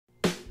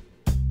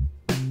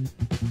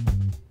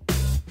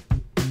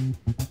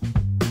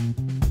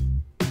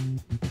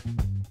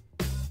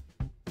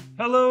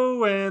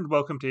Hello and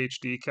welcome to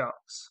HD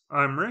Calcs.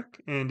 I'm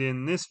Rick, and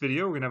in this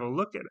video we're going to have a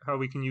look at how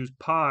we can use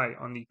pi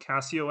on the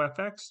Casio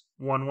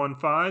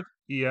fx-115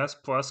 ES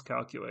Plus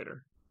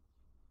calculator.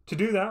 To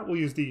do that, we'll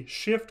use the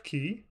Shift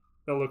key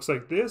that looks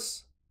like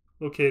this,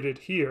 located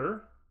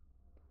here,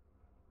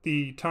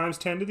 the times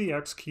 10 to the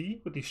x key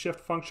with the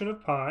shift function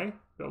of pi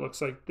that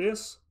looks like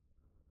this,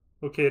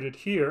 located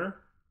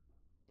here,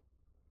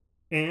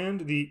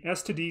 and the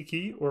S to D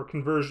key or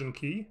conversion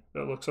key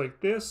that looks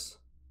like this,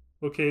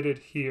 located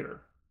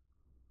here.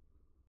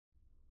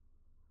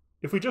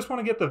 If we just want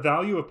to get the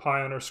value of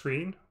pi on our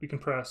screen, we can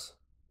press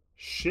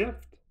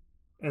Shift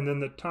and then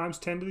the times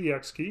 10 to the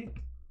x key.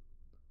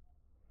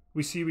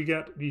 We see we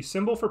get the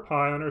symbol for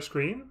pi on our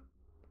screen,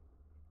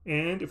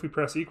 and if we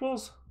press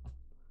equals,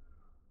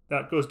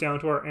 that goes down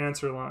to our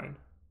answer line.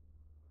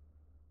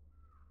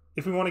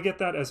 If we want to get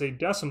that as a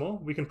decimal,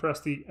 we can press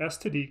the S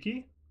to D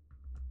key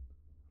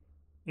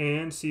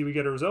and see we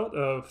get a result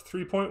of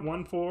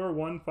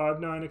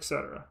 3.14159,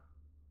 etc.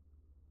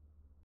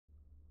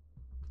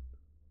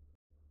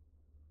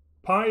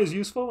 Pi is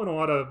useful in a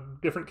lot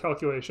of different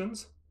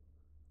calculations.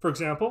 For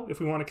example, if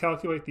we want to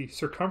calculate the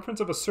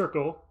circumference of a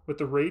circle with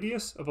the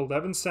radius of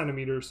 11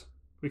 centimeters,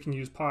 we can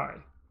use pi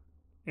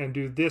and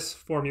do this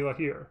formula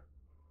here,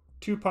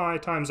 2 pi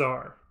times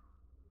r.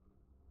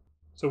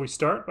 So we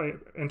start by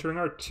entering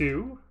our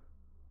 2,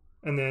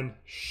 and then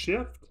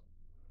shift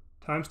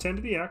times 10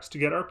 to the x to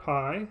get our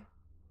pi,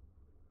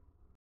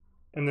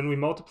 and then we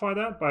multiply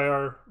that by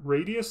our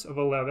radius of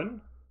 11,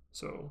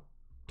 so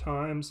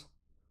times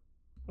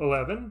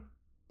 11,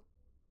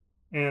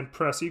 and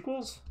press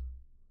equals,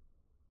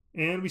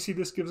 and we see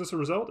this gives us a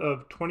result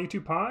of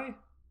 22 pi,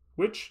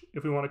 which,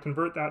 if we want to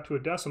convert that to a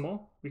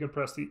decimal, we can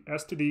press the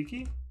S to D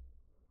key,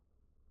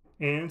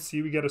 and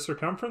see we get a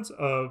circumference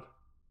of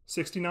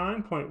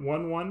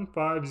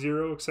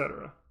 69.1150,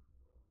 etc.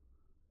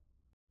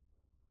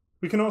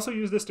 We can also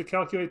use this to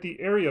calculate the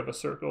area of a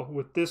circle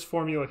with this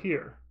formula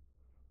here,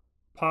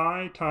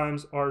 pi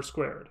times r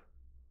squared.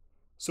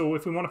 So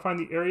if we want to find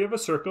the area of a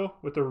circle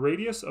with a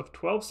radius of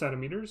 12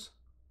 centimeters,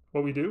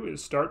 what we do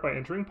is start by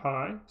entering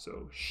pi,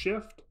 so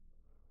shift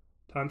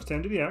times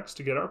 10 to the x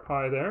to get our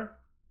pi there,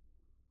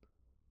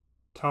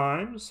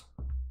 times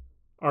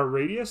our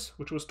radius,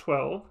 which was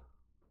 12,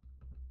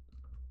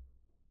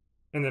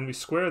 and then we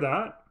square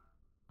that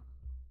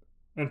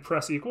and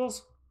press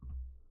equals,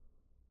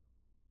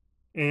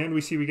 and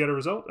we see we get a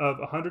result of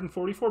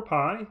 144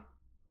 pi,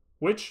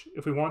 which,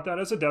 if we want that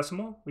as a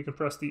decimal, we can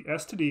press the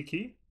S to D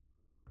key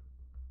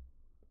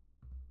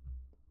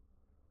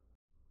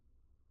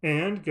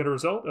and get a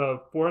result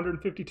of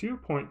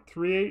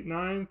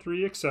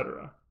 452.3893,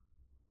 etc.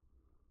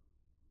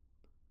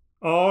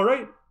 All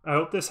right, I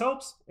hope this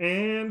helps,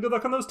 and good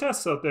luck on those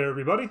tests out there,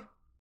 everybody.